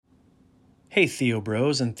Hey, Theo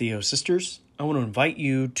Bros and Theo Sisters. I want to invite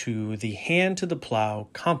you to the Hand to the Plow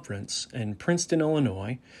Conference in Princeton,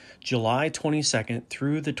 Illinois, July 22nd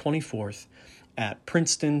through the 24th at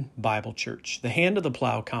Princeton Bible Church. The Hand to the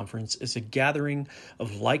Plow Conference is a gathering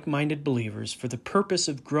of like-minded believers for the purpose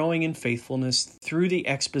of growing in faithfulness through the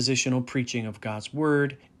expositional preaching of God's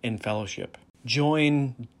Word and fellowship.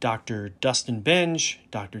 Join Dr. Dustin Benge,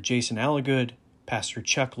 Dr. Jason Allagood, Pastor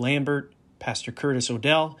Chuck Lambert, Pastor Curtis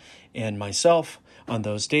Odell, and myself on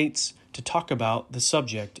those dates to talk about the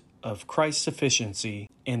subject of Christ's sufficiency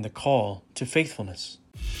and the call to faithfulness.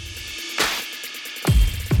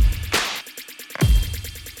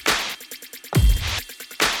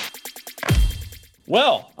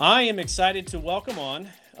 Well, I am excited to welcome on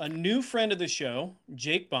a new friend of the show,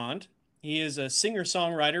 Jake Bond. He is a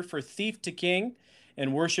singer-songwriter for Thief to King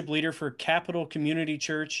and worship leader for Capital Community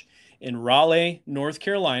Church in Raleigh, North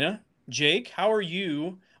Carolina. Jake, how are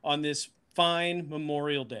you on this fine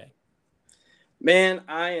Memorial Day? Man,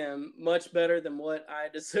 I am much better than what I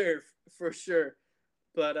deserve, for sure.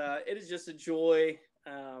 But it is just a joy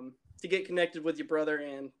to get connected with your brother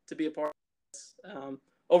and to be a part of this.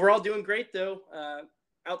 Overall, doing great, though.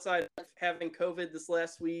 Outside of having COVID this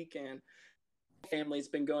last week, and family's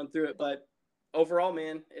been going through it. But overall,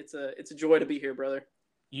 man, it's a joy to be here, brother.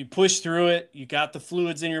 You pushed through it. You got the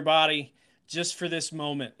fluids in your body just for this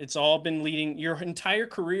moment. It's all been leading, your entire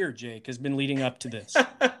career, Jake, has been leading up to this.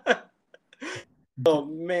 Oh,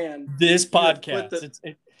 man. This podcast,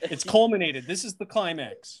 it's culminated. This is the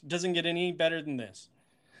climax. Doesn't get any better than this.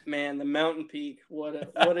 Man, the mountain peak. What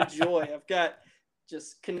a joy. I've got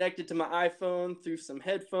just connected to my iPhone through some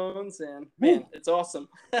headphones, and man, it's awesome.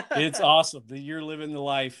 It's awesome that you're living the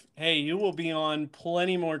life. Hey, you will be on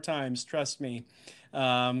plenty more times, trust me.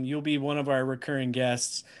 You'll be one of our recurring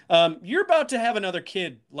guests. You're about to have another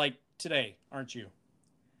kid like today, aren't you?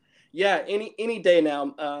 Yeah, any day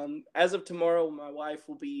now. As of tomorrow, my wife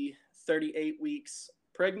will be 38 weeks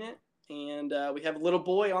pregnant, and we have a little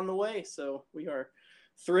boy on the way. So we are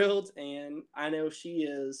thrilled, and I know she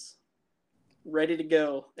is ready to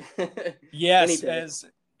go. Yes,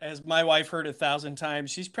 as my wife heard 1,000 times,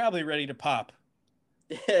 she's probably ready to pop.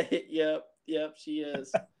 Yep, she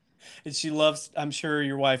is. And she loves, I'm sure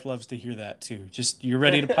your wife loves to hear that too. Just, you're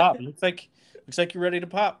ready to pop. Looks like you're ready to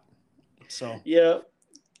pop. So Yep,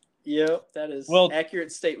 that is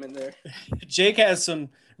accurate statement there. Jake has some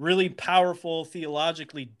really powerful,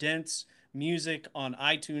 theologically dense music on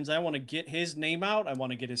iTunes. I want to get his name out. I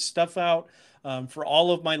want to get his stuff out for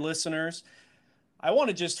all of my listeners. I want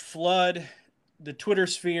to just flood the Twitter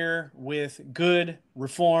sphere with good,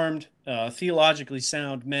 reformed, theologically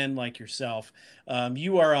sound men like yourself.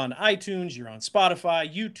 You are on iTunes, you're on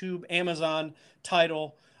Spotify, YouTube, Amazon,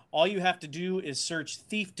 Tidal. All you have to do is search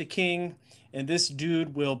Thief to King, and this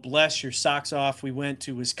dude will bless your socks off. We went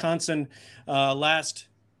to Wisconsin last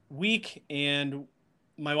week, and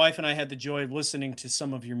my wife and I had the joy of listening to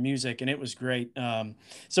some of your music, and it was great.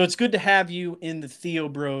 So it's good to have you in the Theo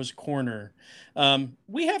Bros corner.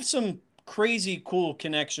 We have some crazy cool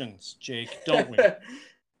connections, Jake, don't we?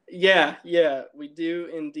 Yeah, we do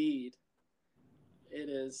indeed. It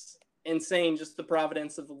is insane, just the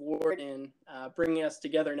providence of the Lord and bringing us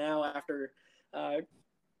together now after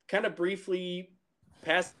kind of briefly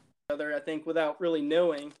passing each other, I think, without really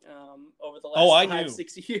knowing over the last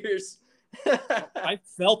 5-6 years. I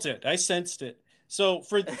felt it. I sensed it. So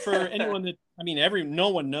for anyone that, I mean, no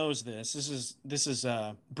one knows this. This is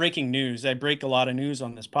breaking news. I break a lot of news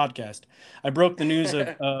on this podcast. I broke the news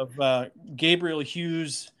of Gabriel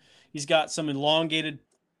Hughes. He's got some elongated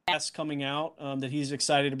podcasts coming out that he's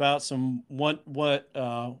excited about. Some when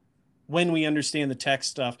we understand the tech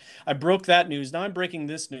stuff. I broke that news. Now I'm breaking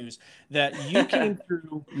this news that you came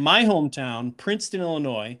through my hometown, Princeton,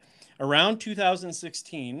 Illinois, around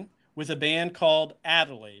 2016 with a band called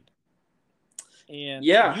Adelaide. And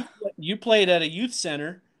yeah, you played at a youth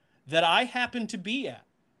center that I happened to be at.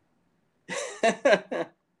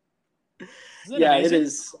 Yeah, amazing? It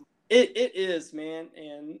is. It is, man.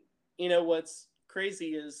 And you know what's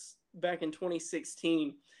crazy is back in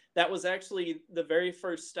 2016, that was actually the very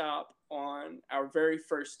first stop on our very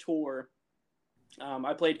first tour.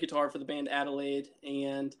 I played guitar for the band Adelaide,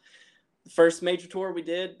 and the first major tour we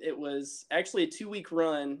did, it was actually a 2-week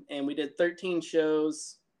run, and we did 13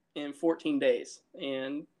 shows in 14 days.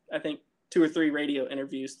 And I think 2 or 3 radio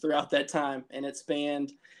interviews throughout that time. And it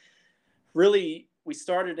spanned really, we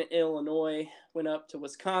started in Illinois, went up to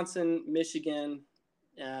Wisconsin, Michigan,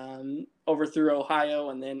 over through Ohio,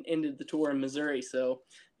 and then ended the tour in Missouri. So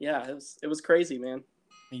yeah, it was crazy, man.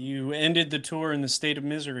 You ended the tour in the state of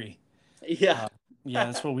misery. Yeah. Yeah,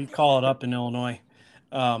 that's what we call it up in Illinois.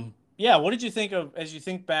 Yeah, what did you think of as you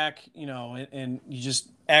think back, and you just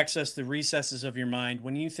access the recesses of your mind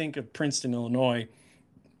when you think of Princeton, Illinois,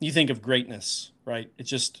 you think of greatness, right? It's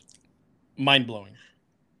just mind blowing.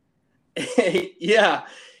 Yeah.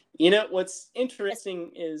 What's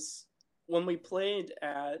interesting is when we played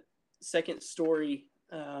at Second Story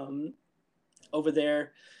over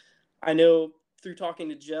there, I know through talking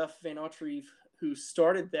to Jeff Van Autreve, who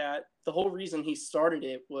started that, the whole reason he started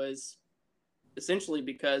it was essentially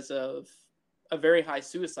because of a very high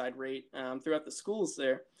suicide rate throughout the schools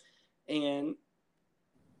there. And,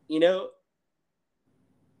 you know,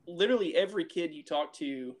 literally every kid you talk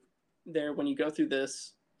to there when you go through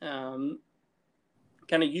this kind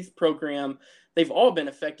of youth program, they've all been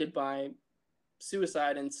affected by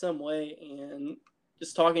suicide in some way. And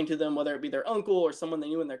just talking to them, whether it be their uncle or someone they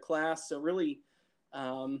knew in their class. So really,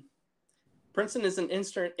 um, Princeton is an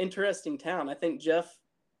interesting town. I think Jeff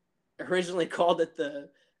originally called it the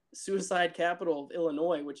suicide capital of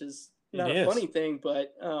Illinois, which is It not a is. funny thing,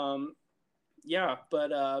 but yeah,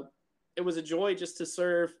 but it was a joy just to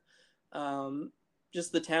serve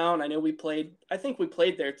just the town. I know I think we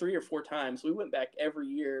played there 3 or 4 times. We went back every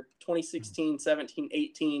year, 2016, 17,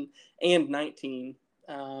 18, and 19,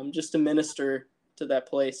 just to minister to that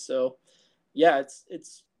place. So yeah,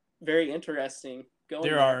 it's very interesting going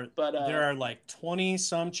There there. are But there are like 20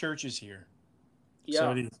 some churches here.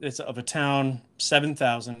 So yeah, it's of a town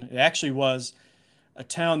 7,000. It actually was a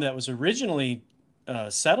town that was originally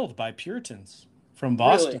settled by Puritans from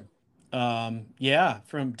really. Boston. Yeah,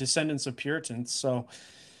 from descendants of Puritans. So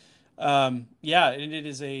yeah, it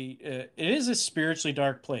is a spiritually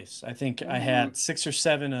dark place. I think I Mm-hmm. had 6 or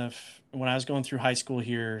 7 of when I was going through high school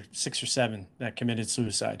here, 6 or 7 that committed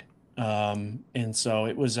suicide. And so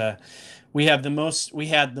it was a we had the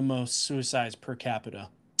most suicides per capita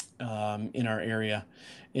in our area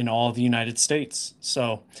in all of the United States.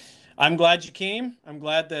 So I'm glad you came. I'm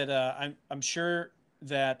glad that I'm sure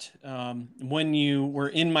that when you were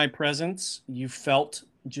in my presence, you felt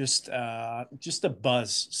just a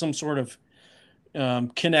buzz, some sort of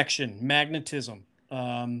connection, magnetism.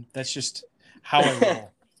 That's just how I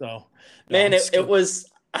roll. So no, Man, I'm just it kidding. was.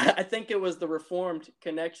 I think it was the Reformed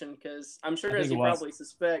connection because I'm I sure, think as it you was. probably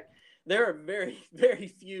suspect, there are very, very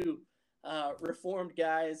few Reformed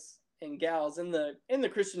guys and gals in the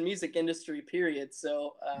Christian music industry. Period.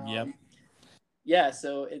 So, Yep. yeah,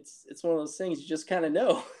 so it's one of those things you just kind of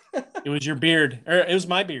know. It was your beard, or it was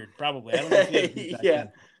my beard, probably. I don't know if you had a beard back Yeah,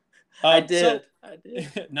 then. I So did. I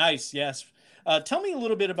did. nice, yes. Tell me a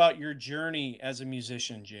little bit about your journey as a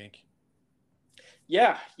musician, Jake.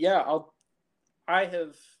 Yeah, yeah. I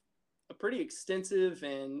have a pretty extensive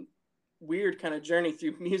and weird kind of journey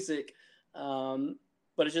through music,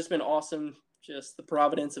 but it's just been awesome. Just the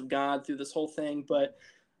providence of God through this whole thing. But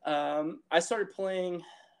I started playing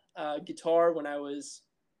guitar when I was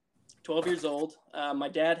 12 years old. My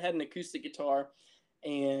dad had an acoustic guitar,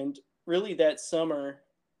 and really that summer,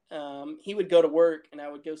 he would go to work, and I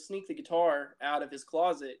would go sneak the guitar out of his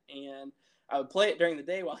closet, and I would play it during the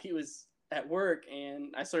day while he was at work.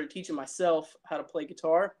 And I started teaching myself how to play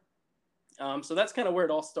guitar. So that's kind of where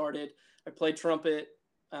it all started. I played trumpet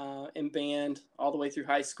in band all the way through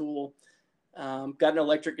high school. Got an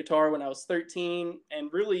electric guitar when I was 13,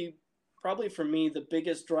 and really, probably for me, the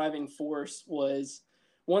biggest driving force was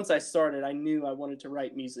once I started, I knew I wanted to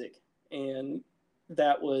write music, and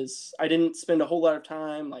I didn't spend a whole lot of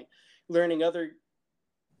time like learning other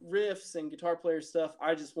riffs and guitar player stuff.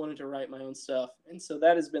 I just wanted to write my own stuff, and so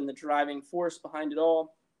that has been the driving force behind it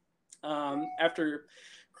all. After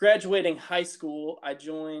graduating high school, I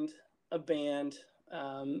joined a band,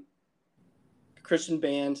 Christian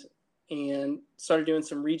band, and started doing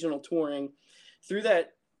some regional touring. Through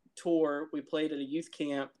that tour, we played at a youth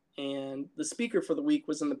camp, and the speaker for the week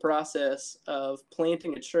was in the process of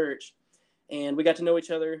planting a church. And we got to know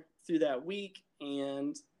each other through that week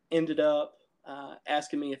and ended up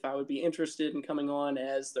asking me if I would be interested in coming on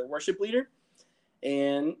as their worship leader.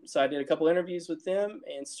 And so I did a couple interviews with them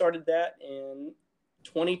and started that in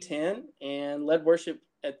 2010 and led worship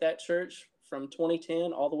at that church from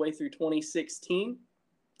 2010 all the way through 2016.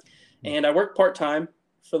 And I worked part time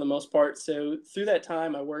for the most part. So through that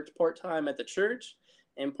time, I worked part time at the church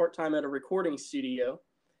and part time at a recording studio.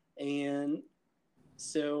 And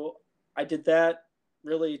so I did that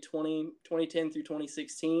really 2010 through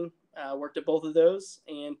 2016. Worked at both of those.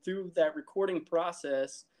 And through that recording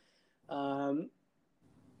process, um,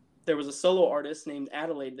 there was a solo artist named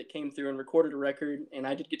Adelaide that came through and recorded a record, and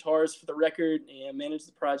I did guitars for the record and managed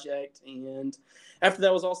the project. And after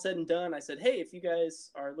that was all said and done, I said, hey, if you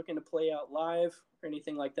guys are looking to play out live or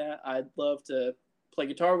anything like that, I'd love to play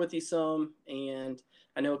guitar with you some, and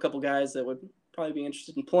I know a couple guys that would probably be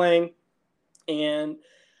interested in playing. And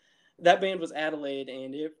that band was Adelaide,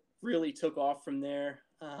 and it really took off from there.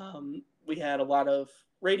 We had a lot of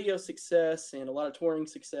radio success and a lot of touring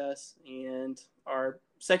success, and our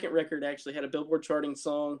second record actually had a Billboard charting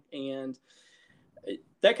song, and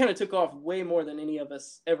that kind of took off way more than any of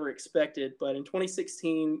us ever expected. But in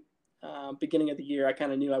 2016, beginning of the year, I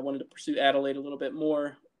kind of knew I wanted to pursue Adelaide a little bit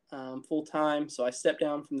more full time. So I stepped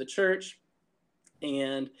down from the church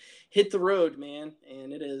and hit the road, man.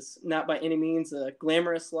 And it is not by any means a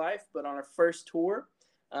glamorous life, but on our first tour,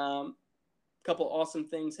 a couple awesome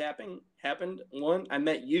things happened. One, I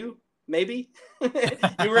met you. Maybe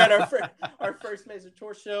you were at our first major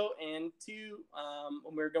tour show, and two,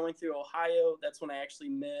 when we were going through Ohio, that's when I actually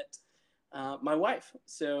met my wife.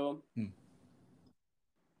 So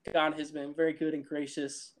God has been very good and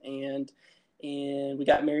gracious, and we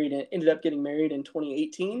got married and ended up getting married in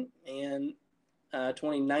 2018, and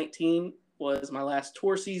 2019 was my last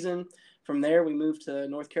tour season. From there, we moved to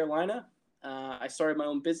North Carolina. I started my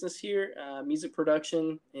own business here, music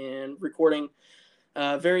production and recording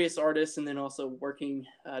various artists, and then also working,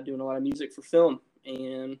 doing a lot of music for film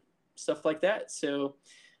and stuff like that. So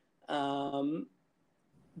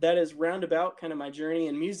that is roundabout kind of my journey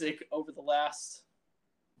in music over the last,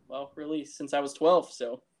 well, really since I was 12.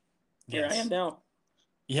 So here I am now.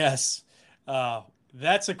 Yes.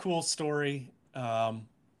 That's a cool story.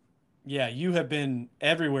 Yeah, you have been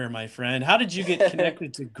everywhere, my friend. How did you get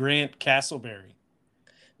connected to Grant Castleberry?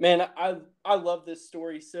 Man, I love this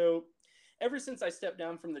story. So ever since I stepped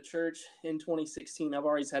down from the church in 2016, I've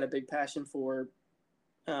always had a big passion for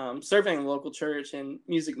serving the local church and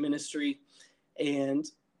music ministry, and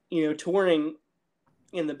touring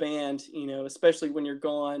in the band. Especially when you're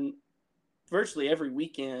gone virtually every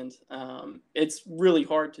weekend, it's really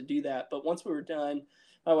hard to do that. But once we were done,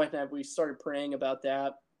 my wife and I, we started praying about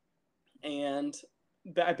that, and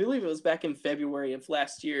I believe it was back in February of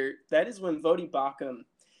last year. That is when Vodi Bakum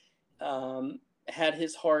had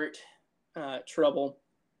his heart trouble.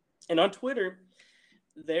 And on Twitter,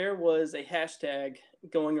 there was a hashtag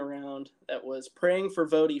going around that was praying for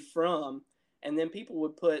Vodi from, and then people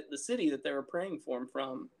would put the city that they were praying for him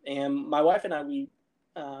from. And my wife and I, we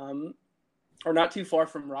are not too far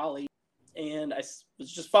from Raleigh. And I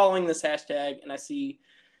was just following this hashtag, and I see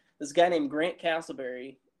this guy named Grant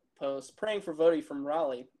Castleberry post praying for Vodi from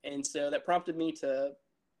Raleigh. And so that prompted me to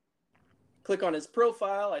click on his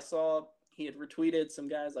profile. I saw he had retweeted some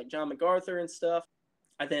guys like John MacArthur and stuff.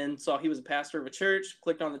 I then saw he was a pastor of a church,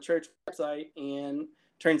 clicked on the church website, and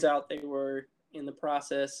turns out they were in the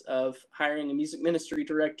process of hiring a music ministry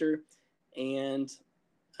director. And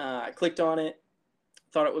I clicked on it,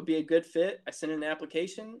 thought it would be a good fit. I sent in an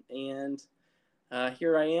application, and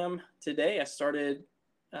here I am today. I started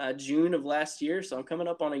June of last year, so I'm coming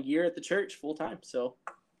up on a year at the church full time. So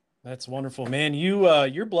that's wonderful, man.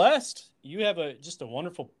 You're blessed. You have just a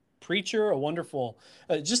wonderful preacher, a wonderful,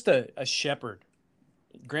 just a shepherd.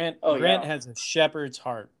 Grant has a shepherd's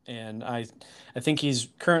heart, and I think he's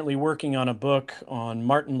currently working on a book on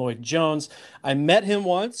Martin Lloyd-Jones. I met him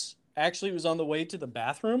once. Actually, it was on the way to the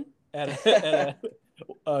bathroom at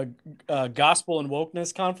a gospel and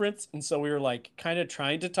wokeness conference, and so we were like kind of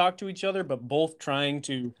trying to talk to each other, but both trying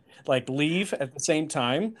to like leave at the same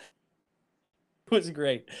time. It was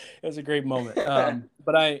great. It was a great moment.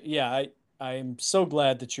 But I am so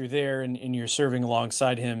glad that you're there and you're serving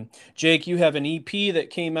alongside him. Jake, you have an EP that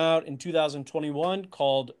came out in 2021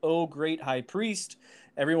 called "Oh Great High Priest."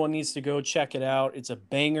 Everyone needs to go check it out. It's a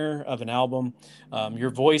banger of an album. Your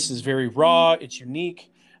voice is very raw. It's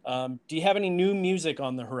unique. Do you have any new music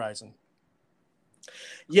on the horizon?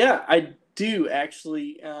 Yeah, I do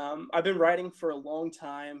actually. I've been writing for a long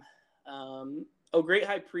time. Oh Great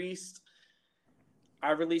High Priest,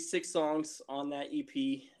 I released 6 songs on that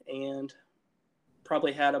EP, and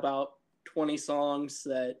probably had about 20 songs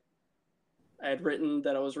that I had written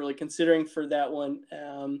that I was really considering for that one.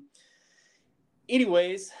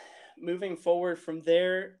 Anyways, moving forward from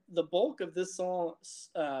there, the bulk of this song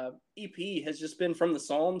EP has just been from the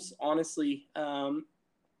Psalms. Honestly,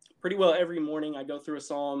 pretty well every morning I go through a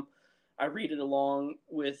Psalm. I read it along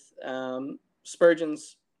with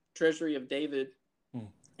Spurgeon's Treasury of David.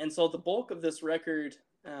 And so the bulk of this record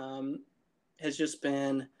has just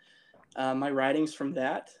been my writings from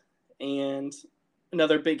that. And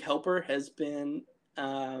another big helper has been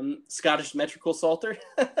Scottish metrical psalter.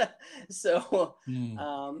 So,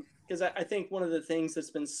 because I think one of the things that's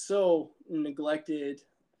been so neglected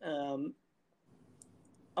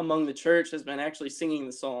among the church has been actually singing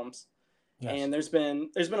the Psalms. Yes. And there's been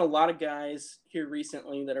a lot of guys here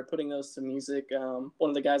recently that are putting those to music. One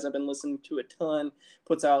of the guys I've been listening to a ton,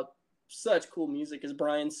 puts out such cool music, is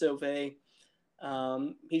Brian Sauvé.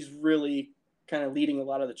 He's really kind of leading a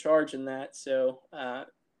lot of the charge in that. So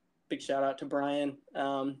big shout out to Brian.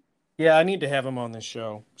 Yeah, I need to have him on this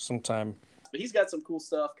show sometime. But he's got some cool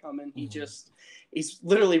stuff coming. Mm-hmm. He's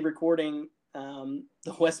literally recording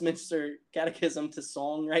the Westminster Catechism to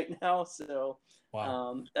song right now. So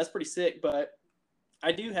Wow. that's pretty sick. But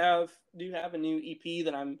I do have a new EP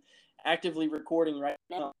that I'm actively recording right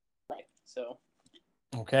now. So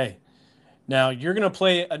Okay. Now you're going to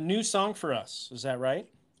play a new song for us. Is that right?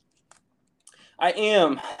 I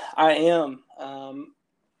am.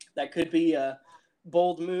 That could be a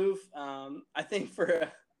bold move. I think for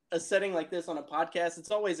a setting like this on a podcast,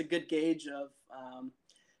 it's always a good gauge of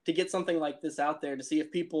to get something like this out there to see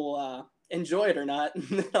if people enjoy it or not.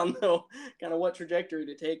 And I'll know kind of what trajectory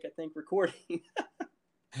to take. I think recording.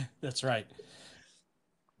 That's right.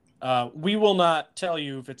 We will not tell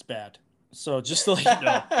you if it's bad. So just to let you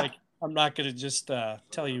know, like I'm not going to just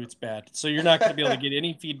tell you it's bad. So you're not going to be able to get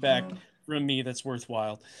any feedback from me that's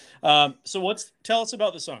worthwhile. So tell us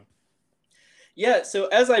about the song. Yeah, so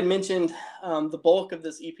as I mentioned, the bulk of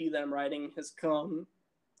this EP that I'm writing has come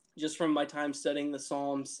just from my time studying the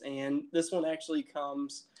Psalms, and this one actually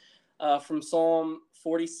comes from Psalm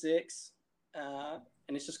 46, and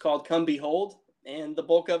it's just called "Come Behold," and the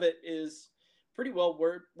bulk of it is pretty well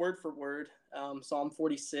word for word. Psalm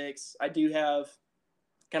 46. I do have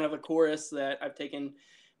kind of a chorus that I've taken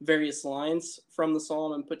various lines from the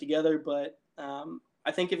psalm and put together, but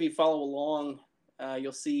I think if you follow along,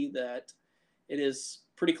 you'll see that it is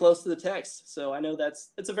pretty close to the text. So I know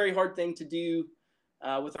it's a very hard thing to do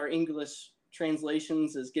with our English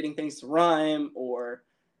translations, is getting things to rhyme or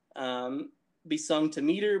be sung to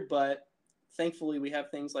meter, but thankfully we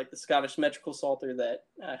have things like the Scottish Metrical Psalter that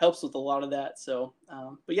helps with a lot of that. So,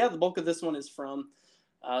 but yeah, the bulk of this one is from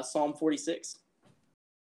Psalm 46.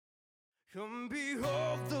 Come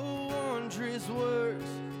behold the wondrous works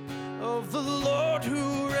of the Lord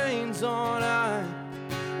who reigns on high.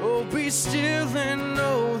 Oh, be still and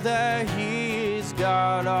know that he is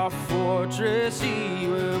God, our fortress he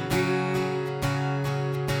will be.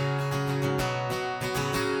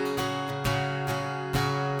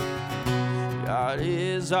 God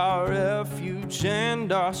is our refuge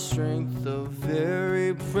and our strength, the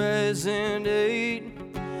very present aid.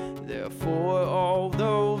 Therefore,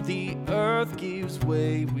 although the earth gives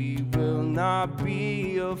way, we will not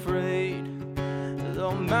be afraid.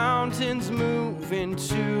 The mountains move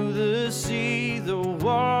into the sea, the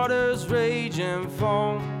waters rage and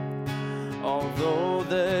foam. Although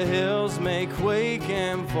the hills may quake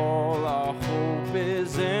and fall, our hope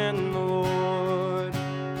is in the Lord.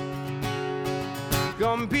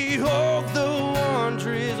 Come behold the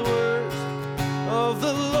wondrous works of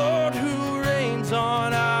the Lord who reigns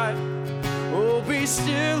on high. Oh, be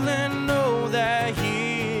still and know that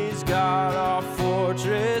he is God, our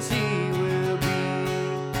fortress he will be.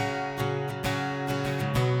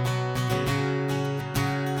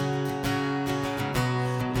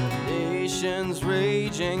 The nations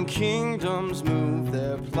rage and kingdoms move,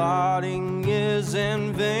 their plotting is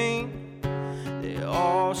in vain. They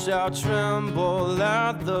all shall tremble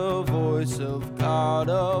at the voice of God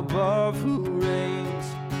above who reigns.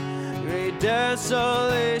 Great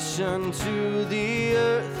desolation to the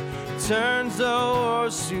earth, turns the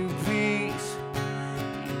horse to peace.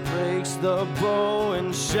 He breaks the bow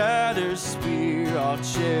and shatters spear, all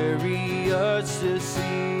chariots to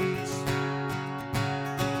cease.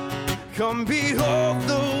 Come behold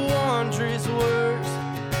the wondrous works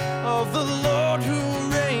of the Lord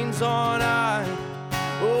who reigns on high.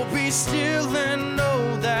 Oh, be still and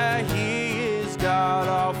know that he is God,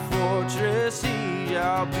 our fortress he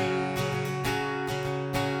shall be.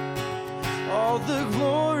 All the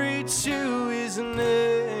glory to his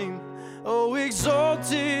name, oh,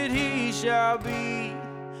 exalted he shall be.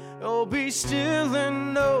 Oh, be still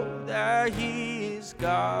and know that he is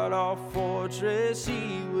God, our fortress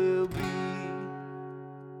he will be.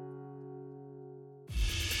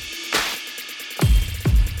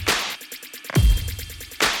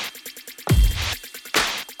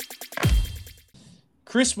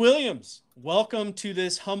 Chris Williams, welcome to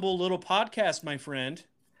this humble little podcast, my friend.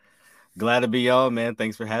 Glad to be on, man.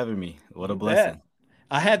 Thanks for having me. What a blessing.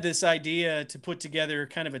 I had this idea to put together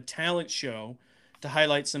kind of a talent show to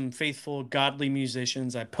highlight some faithful, godly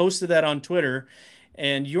musicians. I posted that on Twitter,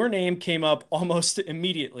 and your name came up almost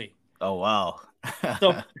immediately. Oh, wow.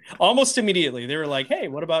 So almost immediately, they were like, "Hey,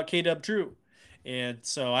 what about Kdubtru?" And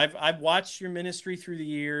so I've watched your ministry through the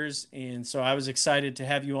years, and so I was excited to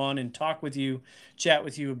have you on and talk with you, chat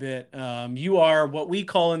with you a bit. You are what we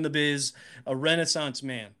call in the biz a Renaissance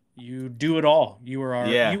man. You do it all.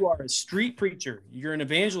 Yeah. You are a street preacher. You're an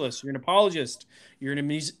evangelist. You're an apologist. You're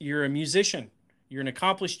a musician. You're an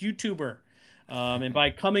accomplished YouTuber. And by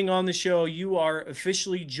coming on the show, you are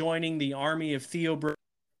officially joining the army of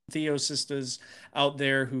Theosistas out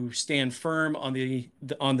there who stand firm on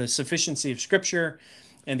the sufficiency of Scripture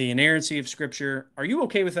and the inerrancy of Scripture. Are you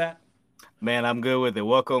okay with that? Man, I'm good with it.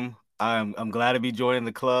 Welcome. I'm glad to be joining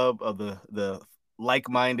the club of the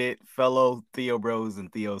like-minded fellow Theo bros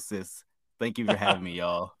and Theo sis. Thank you for having me,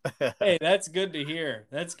 y'all. Hey, that's good to hear.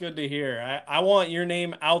 That's good to hear. I want your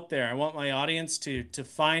name out there. I want my audience to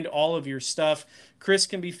find all of your stuff. Chris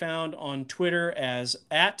can be found on Twitter as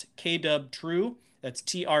at Kdubtru. That's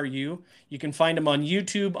TRU. You can find him on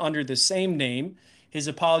YouTube under the same name. His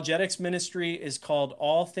apologetics ministry is called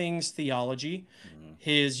All Things Theology.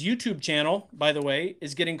 His YouTube channel, by the way,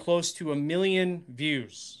 is getting close to 1 million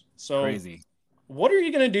views. So Crazy. what are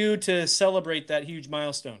you going to do to celebrate that huge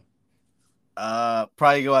milestone?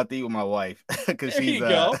 Probably go out to eat with my wife because There you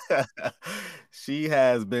go. She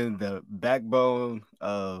has been the backbone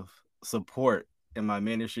of support in my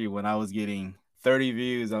ministry when I was getting 30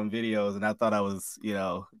 views on videos, and I thought I was,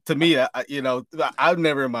 to me, I've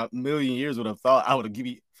never in my million years would have thought I would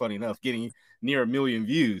have funny enough, getting near 1 million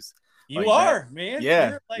views. You like are, that. man.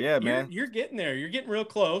 Yeah, man. You're getting there. You're getting real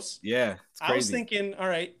close. Yeah, it's crazy. I was thinking, all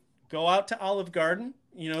right, go out to Olive Garden,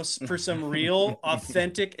 for some real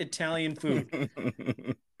authentic Italian food.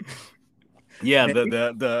 Yeah,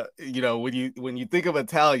 when you think of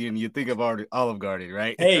Italian, you think of Olive Garden,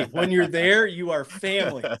 right? Hey, when you're there, you are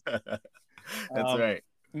family. That's right.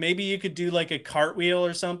 Maybe you could do like a cartwheel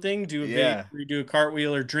or something. Do a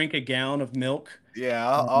cartwheel or drink a gallon of milk. Yeah,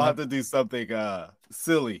 I'll have to do something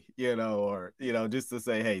silly, or just to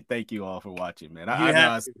say, hey, thank you all for watching, man.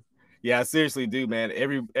 I seriously do, man.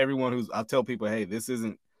 Everyone I'll tell people, hey, this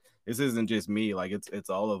isn't just me. Like it's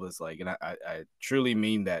all of us. Like, and I truly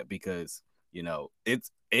mean that because you know it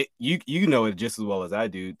just as well as I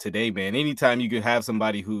do today, man. Anytime you could have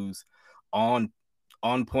somebody who's on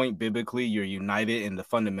point biblically, you're united in the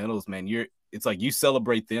fundamentals, man. It's like you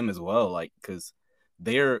celebrate them as well, like because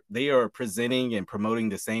they are presenting and promoting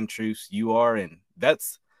the same truths you are, and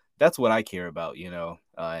that's what I care about,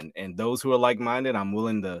 and those who are like-minded, I'm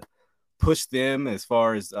willing to push them as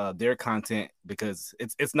far as their content, because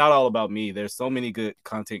it's not all about me. There's so many good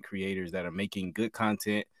content creators that are making good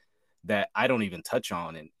content that I don't even touch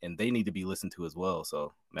on, and they need to be listened to as well.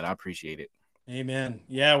 So, man, I appreciate it. Amen.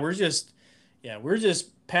 Yeah, we're just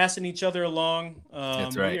passing each other along.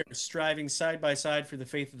 That's right. We are striving side by side for the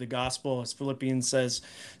faith of the gospel, as Philippians says.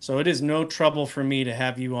 So it is no trouble for me to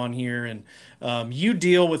have you on here. And you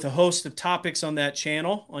deal with a host of topics on that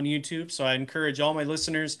channel on YouTube. So I encourage all my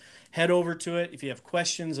listeners, head over to it. If you have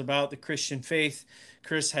questions about the Christian faith,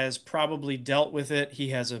 Chris has probably dealt with it. He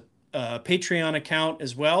has a Patreon account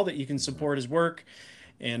as well that you can support his work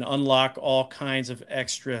and unlock all kinds of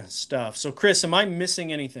extra stuff. So Chris, am I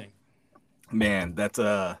missing anything? Man,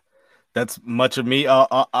 that's much of me.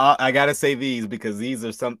 I gotta say these because these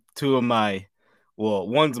are two of my,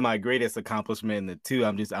 one's my greatest accomplishment, and the two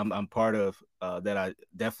I'm part of that I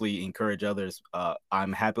definitely encourage others.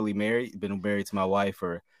 I'm happily married. Been married to my wife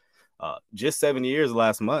for just 7 years.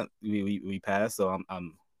 Last month we passed. So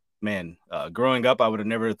I'm growing up, I would have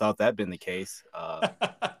never thought that been the case.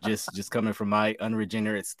 Just coming from my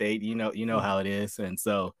unregenerate state, you know how it is, and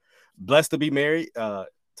so blessed to be married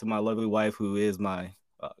to my lovely wife, who is my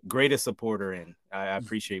greatest supporter, and I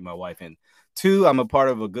appreciate my wife. And two, I'm a part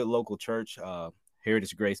of a good local church,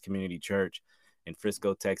 Heritage Grace Community Church in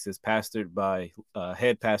Frisco, Texas, pastored by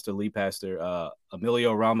head pastor, lead pastor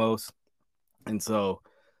Emilio Ramos. And so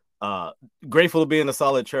grateful to be in a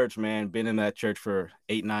solid church, man. Been in that church for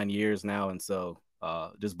 8-9 years now, and so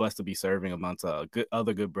just blessed to be serving amongst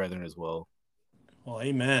other good brethren as well. Well,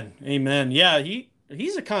 amen. Yeah,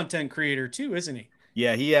 he's a content creator too, isn't he?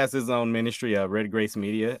 Yeah, he has his own ministry, Red Grace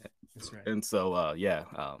Media. That's right. And so,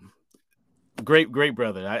 great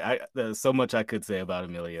brother. There's so much I could say about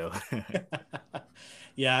Emilio.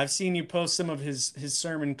 Yeah, I've seen you post some of his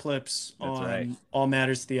sermon clips on right. All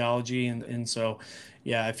Matters Theology, and so,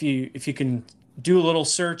 yeah, if you can do a little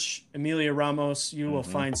search, Emilio Ramos, you will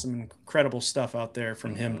find some incredible stuff out there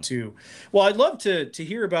from him too. Well, I'd love to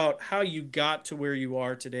hear about how you got to where you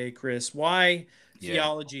are today, Chris. Why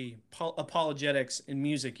theology, apologetics, and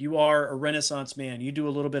music? You are a Renaissance man. You do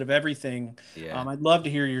a little bit of everything. Yeah. I'd love to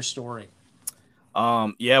hear your story.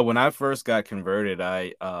 When I first got converted,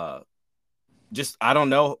 I don't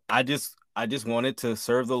know. I just wanted to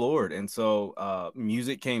serve the Lord. And so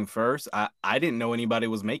music came first. I didn't know anybody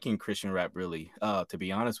was making Christian rap really, to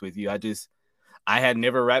be honest with you. I had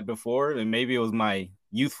never rapped before, and maybe it was my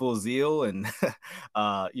youthful zeal and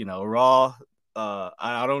raw.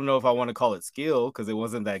 I don't know if I want to call it skill because it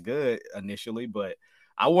wasn't that good initially, but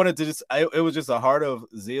I wanted to it was just a heart of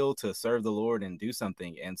zeal to serve the Lord and do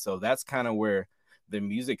something. And so that's kind of where the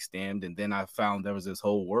music stemmed. And then I found there was this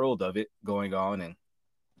whole world of it going on. And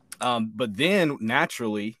but then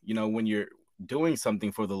naturally, when you're doing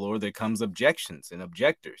something for the Lord, there comes objections and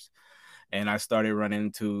objectors. And I started running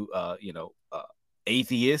into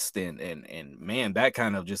atheist and man, that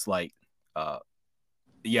kind of just like I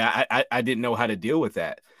didn't know how to deal with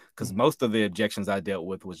that, because most of the objections I dealt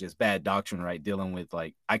with was just bad doctrine, right? Dealing with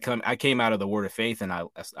like I came out of the Word of Faith, and I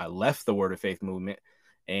left the Word of Faith movement,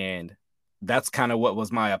 and that's kind of what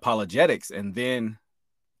was my apologetics. And then,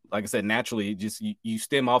 like I said, naturally just you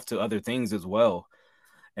stem off to other things as well.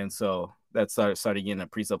 And so that started getting a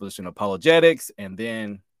presupposition apologetics. And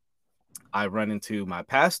then I run into my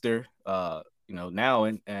pastor now,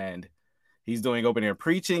 and he's doing open air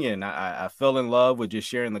preaching, and I fell in love with just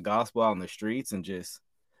sharing the gospel out on the streets. And just,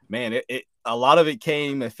 man, it a lot of it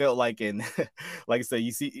came, it felt like in like I said,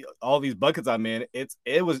 you see all these buckets I'm in,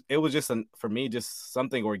 it was just for me, just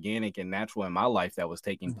something organic and natural in my life that was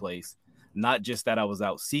taking place, not just that I was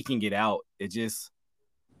out seeking it out. It just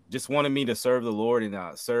wanted me to serve the Lord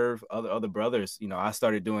and serve other brothers. I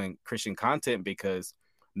started doing Christian content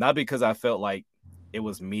not because I felt like it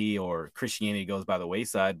was me or Christianity goes by the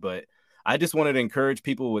wayside, but I just wanted to encourage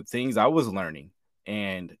people with things I was learning.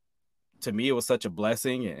 And to me, it was such a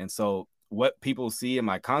blessing. And so what people see in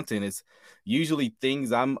my content is usually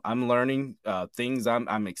things I'm learning, things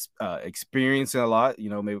I'm experiencing a lot,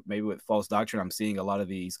 maybe with false doctrine, I'm seeing a lot of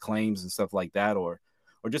these claims and stuff like that, or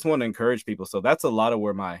just want to encourage people. So that's a lot of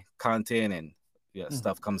where my content and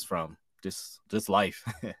stuff comes from. Just life.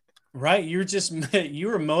 Right. You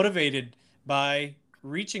were motivated by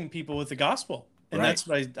reaching people with the gospel. And that's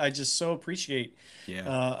what I just so appreciate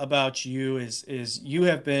about you is you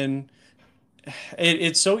have been,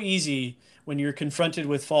 it's so easy when you're confronted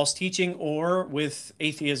with false teaching or with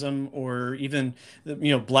atheism or even,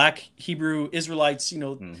 Black Hebrew Israelites,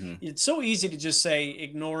 it's so easy to just say,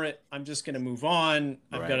 ignore it. I'm just going to move on.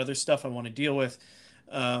 I've got other stuff I want to deal with.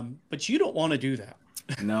 But you don't want to do that.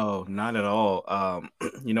 No, not at all.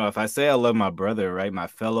 If I say I love my brother, right, my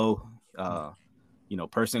fellow,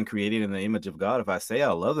 person created in the image of God, if I say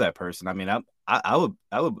I love that person, I mean, I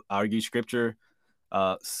would argue Scripture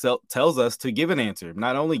tells us to give an answer,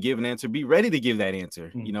 not only give an answer, be ready to give that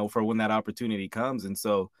answer, for when that opportunity comes. And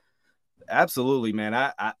so, absolutely,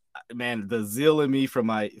 man, man, the zeal in me from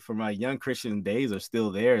my young Christian days are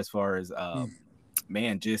still there, as far as,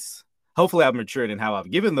 man, just hopefully I've matured in how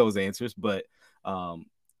I've given those answers, but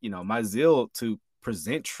my zeal to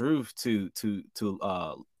present truth to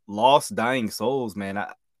lost, dying souls, man,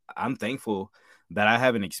 I'm thankful that I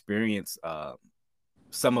haven't experienced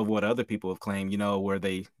some of what other people have claimed, where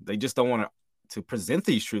they just don't want to present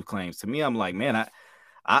these truth claims. To me, I'm like, man,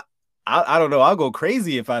 I don't know. I'll go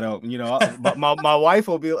crazy if I don't, my wife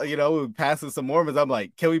will be, passing some Mormons. I'm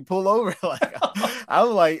like, can we pull over? Like, I'm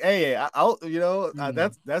like, hey, I'll,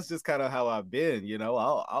 that's just kind of how I've been,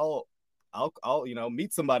 I'll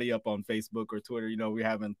meet somebody up on Facebook or Twitter, we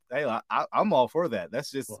haven't, hey, I'm all for that.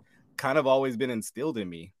 That's just kind of always been instilled in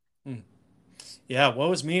me. Yeah,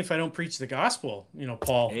 woe is me if I don't preach the gospel,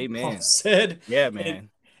 Paul, Amen. Paul said. Yeah, man.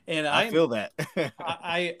 And I feel that.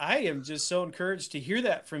 I am just so encouraged to hear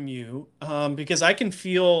that from you, because I can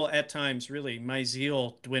feel at times really my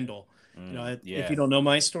zeal dwindle. If you don't know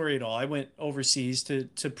my story at all, I went overseas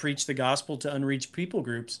to preach the gospel to unreached people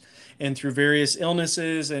groups, and through various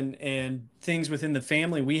illnesses and things within the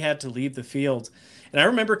family, we had to leave the field. And I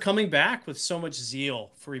remember coming back with so much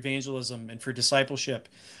zeal for evangelism and for discipleship,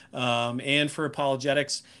 and for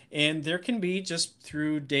apologetics. And there can be, just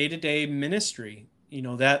through day-to-day ministry,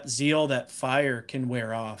 that zeal, that fire can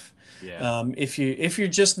wear off. Yeah. If you're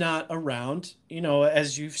just not around,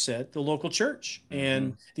 as you've said, the local church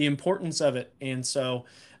and the importance of it. And so,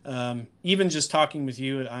 even just talking with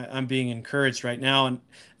you, I'm being encouraged right now.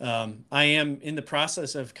 And I am in the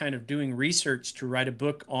process of kind of doing research to write a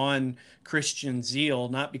book on Christian zeal,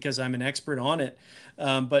 not because I'm an expert on it,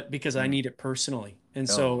 but because I need it personally. And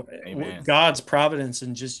so God's providence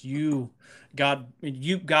and just God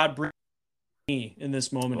bring me in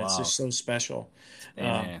this moment. It's just so special.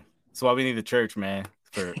 Amen. That's why we need the church, man.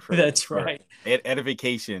 For That's right.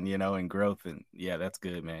 Edification, and growth. And yeah, that's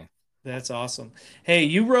good, man. That's awesome. Hey,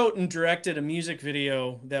 you wrote and directed a music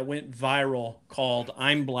video that went viral called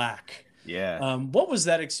 "I'm Black." Yeah. What was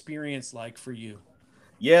that experience like for you?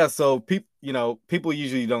 Yeah. So people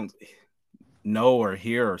usually don't know or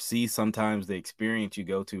hear or see sometimes the experience you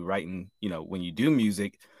go to writing, when you do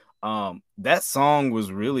music. That song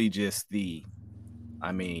was really just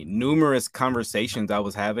numerous conversations I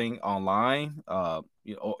was having online,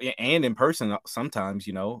 and in person sometimes,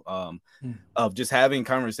 Hmm. of just having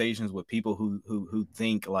conversations with people who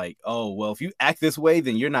think like, oh, well, if you act this way,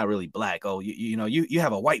 then you're not really black. Oh, you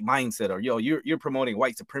have a white mindset, or you're promoting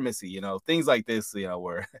white supremacy, things like this,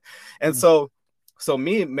 where, and Hmm. so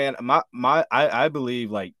me, man, I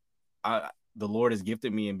believe like the Lord has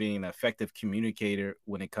gifted me in being an effective communicator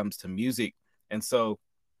when it comes to music, and so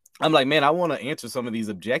I'm like, man, I want to answer some of these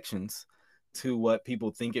objections to what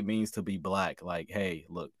people think it means to be black. Like, hey,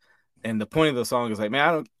 look, and the point of the song is like,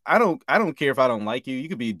 man, I don't care if I don't like you. You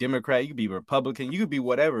could be Democrat, you could be Republican, you could be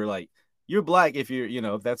whatever. Like, you're black if you're,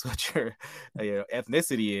 if that's what your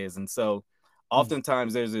ethnicity is. And so, Hmm.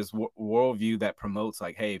 oftentimes there's this worldview that promotes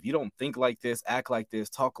like, hey, if you don't think like this, act like this,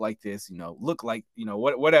 talk like this, look like,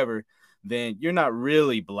 whatever, then you're not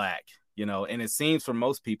really black. And it seems for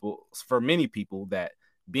many people, that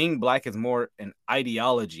being black is more an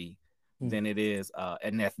ideology Hmm. than it is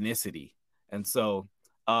an ethnicity. And so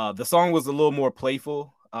the song was a little more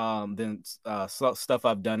playful than stuff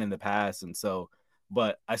I've done in the past. And so,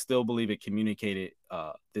 but I still believe it communicated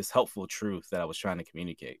this helpful truth that I was trying to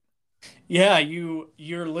communicate. Yeah,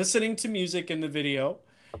 you're listening to music in the video,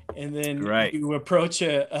 and then Right. you approach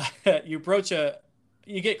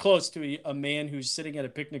you get close to a man who's sitting at a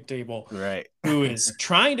picnic table, Right. who is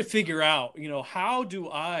trying to figure out, how do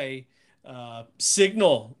I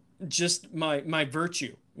signal just my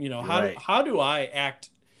virtue? Right. How do I act?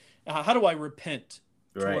 How do I repent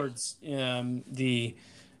Right. towards the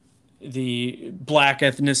black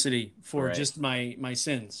ethnicity for Right. just my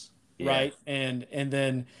sins, Yeah. right? And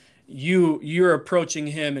then you're approaching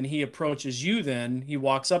him, and he approaches you. Then he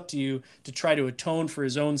walks up to you to try to atone for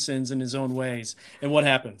his own sins in his own ways. And what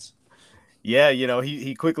happens? Yeah,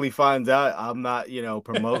 he quickly finds out I'm not,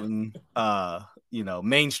 promoting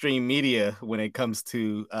mainstream media when it comes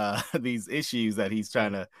to these issues that he's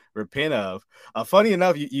trying to repent of. Funny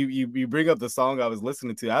enough, you bring up the song I was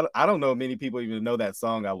listening to. I don't know many people even know that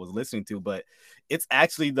song I was listening to, but it's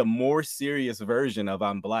actually the more serious version of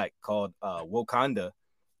I'm Black, called Wakanda.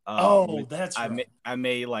 Oh, Which that's right. I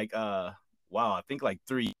made like wow, I think like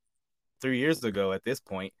 3 years ago at this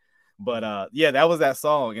point. But yeah, that was that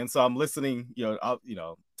song. And so I'm listening,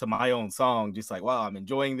 to my own song, just like, wow, I'm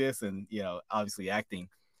enjoying this, and obviously acting.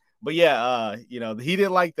 But yeah, he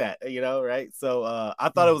didn't like that, right? So I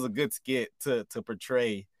thought it Mm. was a good skit to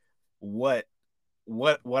portray what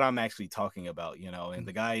I'm actually talking about, and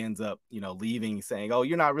the guy ends up, leaving saying, oh,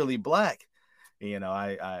 you're not really black.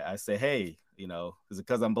 I say, hey, is it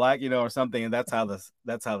because I'm black, or something? And that's how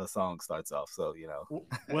the song starts off. So,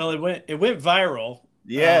 Well, it went viral.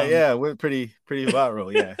 yeah, it went pretty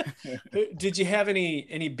viral. Yeah. Did you have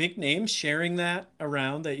any big names sharing that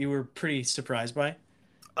around that you were pretty surprised by?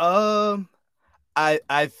 um,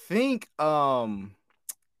 I think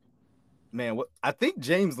man, I think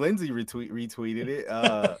James Lindsay retweeted it.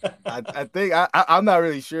 I think I'm not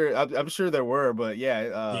really sure. I'm sure there were, but yeah,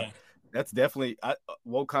 Yeah. that's definitely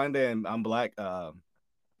Wakanda and I'm Black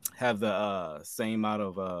have the same amount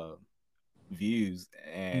of views.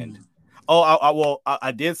 And Mm.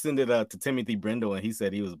 I did send it to Timothy Brindle, and he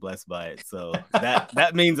said he was blessed by it. So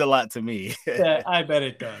that means a lot to me. Yeah, I bet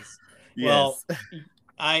it does. Well, Yes.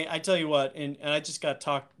 I tell you what, and I just got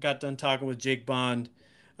done talking with Jake Bond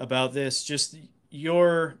about this. Just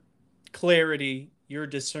your clarity, your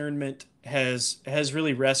discernment has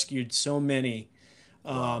really rescued so many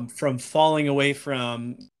Wow. from falling away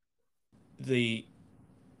from the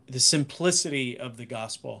the simplicity of the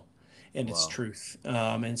gospel and its Wow. truth.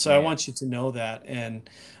 And so I Man. want you to know that, and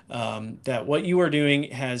that what you are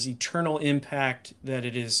doing has eternal impact. That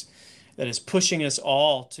is pushing us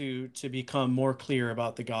all to become more clear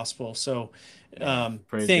about the gospel. So, Man.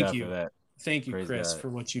 Praise thank God for you, that. thank you, Praise Chris, God. for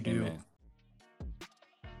what you do. Amen.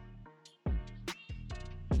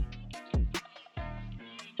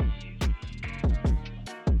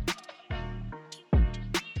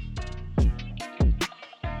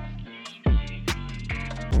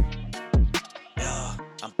 Yeah,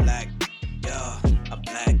 I'm black. Yeah, I'm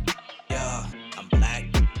black. Yeah, I'm black.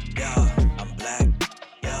 Yeah, I'm black.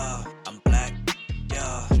 Yeah, I'm black.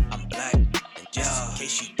 Yeah, I'm black. And just in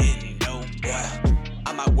case you didn't know, boy,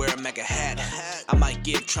 I might wear a MAGA hat. I might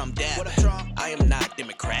give Trump dap. I am not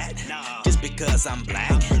Democrat. Just because I'm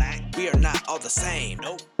black. we are not all the same.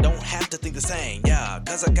 Nope. Don't have to think the same, yeah,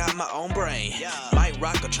 cause I got my own brain. Yeah. Might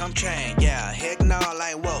rock a Trump chain, yeah, heck no,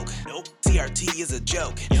 I ain't woke. Nope. TRT is a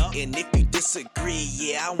joke, yep. And if you disagree,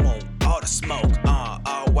 yeah, I want all the smoke.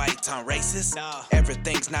 All white on racist, nah.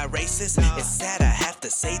 Everything's not racist, nah. It's sad I have to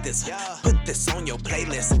say this, yeah. Put this on your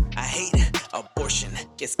playlist. I hate abortion,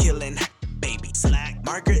 it's killing babies. Slack.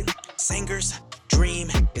 Margaret Sanger's dream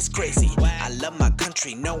is crazy. I love my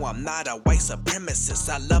country, no, I'm not a white supremacist.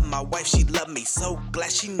 I love my wife, she love me, so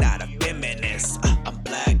glad she not a feminist. I'm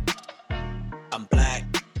black, I'm black,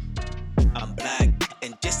 I'm black.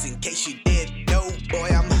 And just in case you didn't know, boy,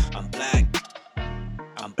 I'm black,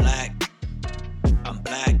 I'm black, I'm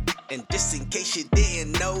black. And just in case you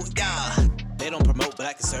didn't know, yeah. They don't promote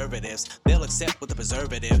black conservatives. They'll accept with a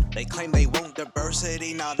preservative. They claim they want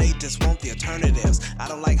diversity, now they just want the alternatives. I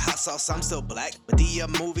don't like hot sauce, I'm still black, but the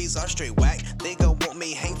movies are straight whack. They gon' want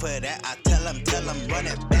me hang for that. I tell them, run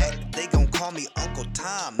it back. They gon' call me Uncle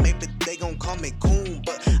Tom. Maybe they gon' call me Coon,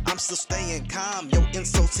 but I'm still staying calm. Yo,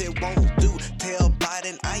 insults it won't do. Tell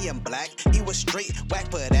Biden I am black. He was straight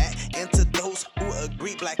whack for that. And to those who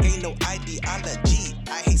agree, black ain't no ideology.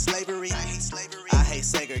 I hate slavery. I hate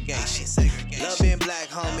segregation. Love being black,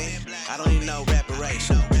 homie. I don't even know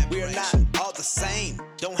reparation. We are not all the same.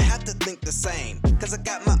 Don't have to think the same. Cause I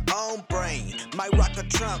got my own brain. Might rock a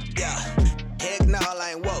Trump, yeah. Heck no,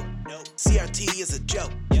 I ain't woke. CRT is a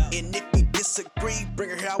joke. And if you disagree, bring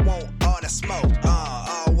her here, I want all the smoke.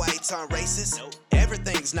 All whites aren't racist.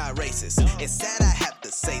 Everything's not racist. It's sad I have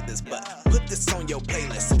to say this, but put this on your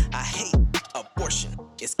playlist. I hate abortion.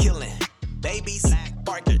 It's killing babies.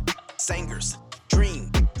 Margaret Sanger's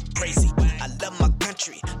dream crazy. I love my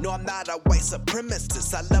country. No, I'm not a white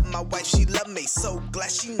supremacist. I love my wife, she love me. So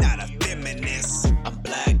glad she not a feminist. I'm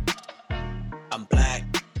black. I'm black.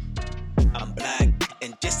 I'm black.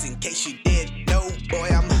 And just in case you didn't know, boy,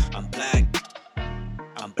 I'm black.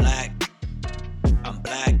 I'm black. I'm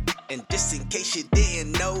black. And just in case you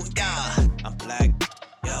didn't know, yeah, I'm black.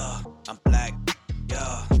 Yeah, I'm black.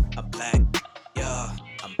 Yeah, I'm black. Yeah,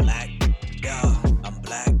 I'm black. Yeah, I'm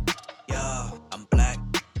black. Yeah, I'm black.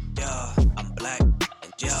 Yeah, I'm black.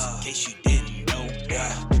 And just in case you didn't know,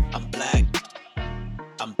 yeah, I'm black.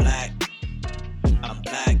 I'm black. I'm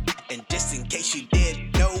black. And just in case you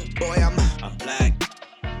didn't know, boy, I'm black.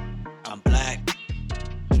 I'm black.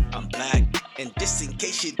 I'm black. And just in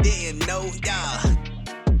case you didn't know, yeah.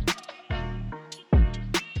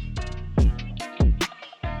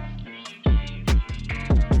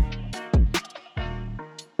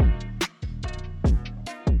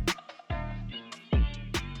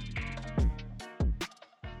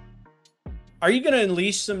 Are you going to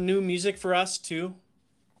unleash some new music for us too?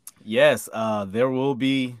 Yes, there will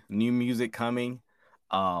be new music coming.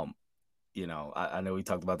 You know, I know we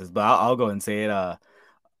talked about this, but I'll go and say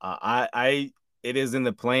it. It is in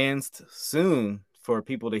the plans soon for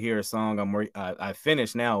people to hear a song. I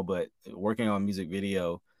finished now, but working on music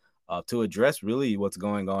video to address really what's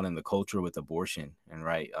going on in the culture with abortion and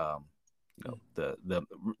you know, the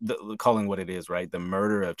calling what it is, right? The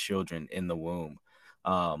murder of children in the womb.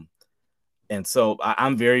 And so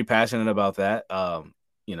I'm very passionate about that.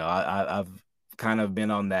 You know, I've kind of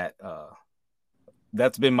been on that.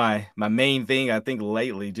 That's been my main thing, I think,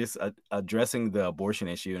 lately, just addressing the abortion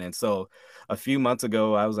issue. And so a few months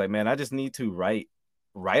ago, I was like, man, I just need to write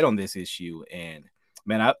on this issue. And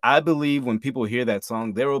man, I believe when people hear that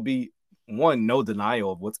song, there will be, one, no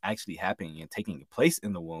denial of what's actually happening and taking place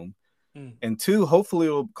in the womb. And two, hopefully it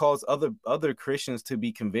will cause other Christians to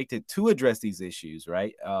be convicted to address these issues,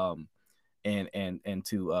 right? And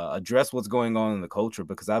to address what's going on in the culture,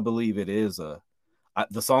 because I believe it is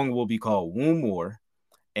the song will be called Womb War,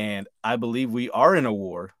 and I believe we are in a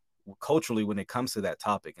war culturally when it comes to that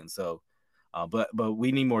topic. And so, but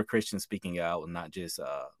we need more Christians speaking out and not just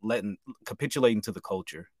capitulating to the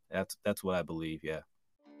culture. That's what I believe. Yeah.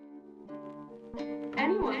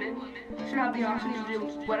 Any woman should have the option to do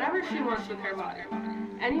whatever she wants with her body.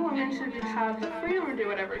 Any woman should have the freedom to do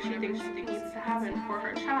whatever she thinks needs to happen for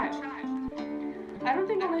her child. I don't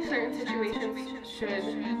think only certain situations should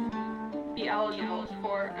be eligible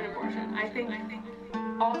for an abortion. I think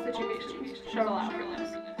all situations should allow for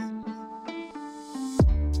this.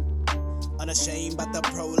 Unashamed about the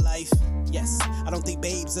pro-life. Yes, I don't think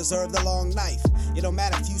babes deserve the long knife. It don't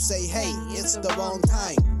matter if you say, hey, it's the wrong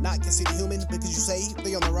time. Not considered human because you say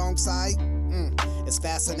they on the wrong side. It's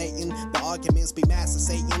fascinating, the arguments be master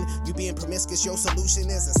Satan. You being promiscuous, your solution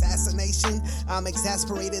is assassination. I'm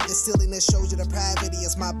exasperated, this silliness shows you depravity.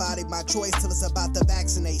 It's my body, my choice, till it's about the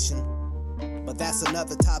vaccination. but that's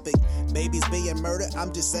another topic. Babies being murdered,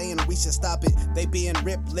 I'm just saying we should stop it. They being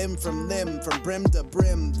ripped limb from brim to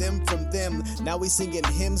brim, them from them. Now we singing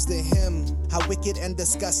hymns to him. How wicked and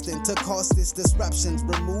disgusting to cause this disruptions.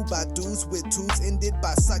 Removed by dudes with tubes, ended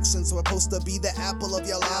by suction. So supposed to be the apple of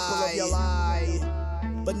your eye.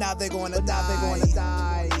 But now they're gonna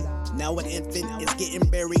die. Now an infant is getting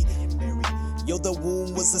buried. Yo, the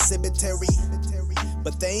womb was a cemetery,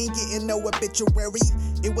 but they ain't getting no obituary.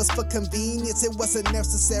 It was for convenience, it wasn't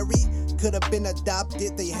necessary. Could have been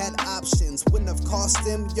adopted, they had options. Wouldn't have cost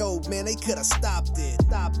them, yo, man, they could have stopped it.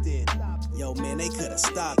 Yo, man, they could have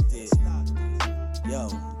stopped it.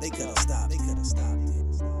 Yo, they could have stopped it.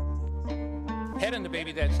 Head in the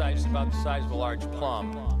baby that size is about the size of a large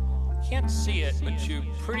plum. Can't see it, but you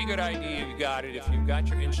pretty good idea you got it if you've got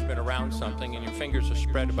your instrument around something and your fingers are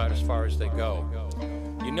spread about as far as they go.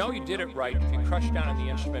 You know you did it right if you crush down on the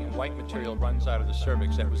instrument and white material runs out of the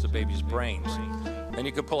cervix. That was the baby's brains. Then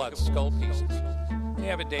you could pull out skull pieces. When you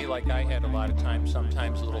have a day like I had a lot of times,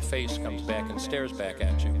 sometimes a little face comes back and stares back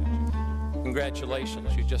at you.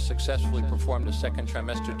 Congratulations, you just successfully performed a second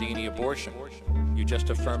trimester D&E abortion. You just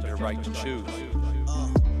affirmed your right to choose.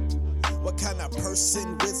 What kind of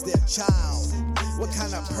person is their child? What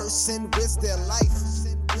kind of person is their life?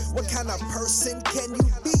 What kind of person can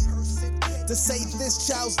you be to say this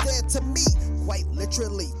child's dead to me? Quite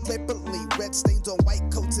literally, flippantly, red stains on white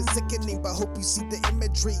coats is sickening, but hope you see the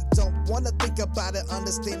imagery. Don't wanna think about it,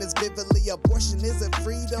 understand this vividly. Abortion isn't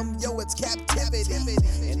freedom, yo, it's captivity.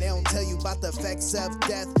 And they don't tell you about the effects of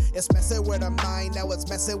death. It's messing with her mind, now it's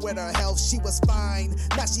messing with her health. She was fine,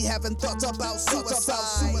 now she having thoughts about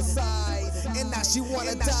suicide. And now she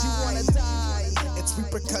wanna die. It's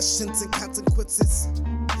repercussions and consequences.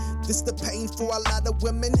 This the pain for a lot of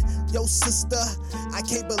women. Yo, sister, I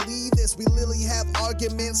can't believe this. We literally have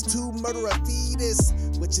arguments to murder a fetus,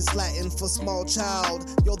 which is Latin for small child.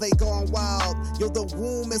 Yo, they going wild. Yo, the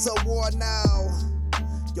womb is a war now.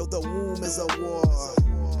 Yo, the womb is a war.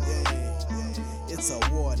 Yeah, it's a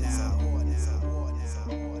war now.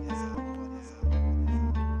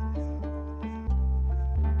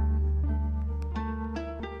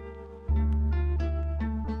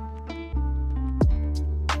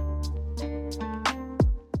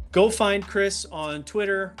 Go find Chris on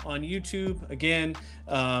Twitter, on YouTube. Again,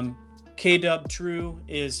 Kdubtru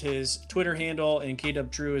is his Twitter handle, and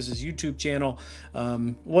Kdubtru is his YouTube channel.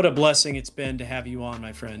 What a blessing it's been to have you on,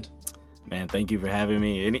 my friend. Man, thank you for having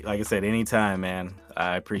me. Like I said, anytime, man.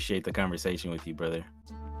 I appreciate the conversation with you, brother.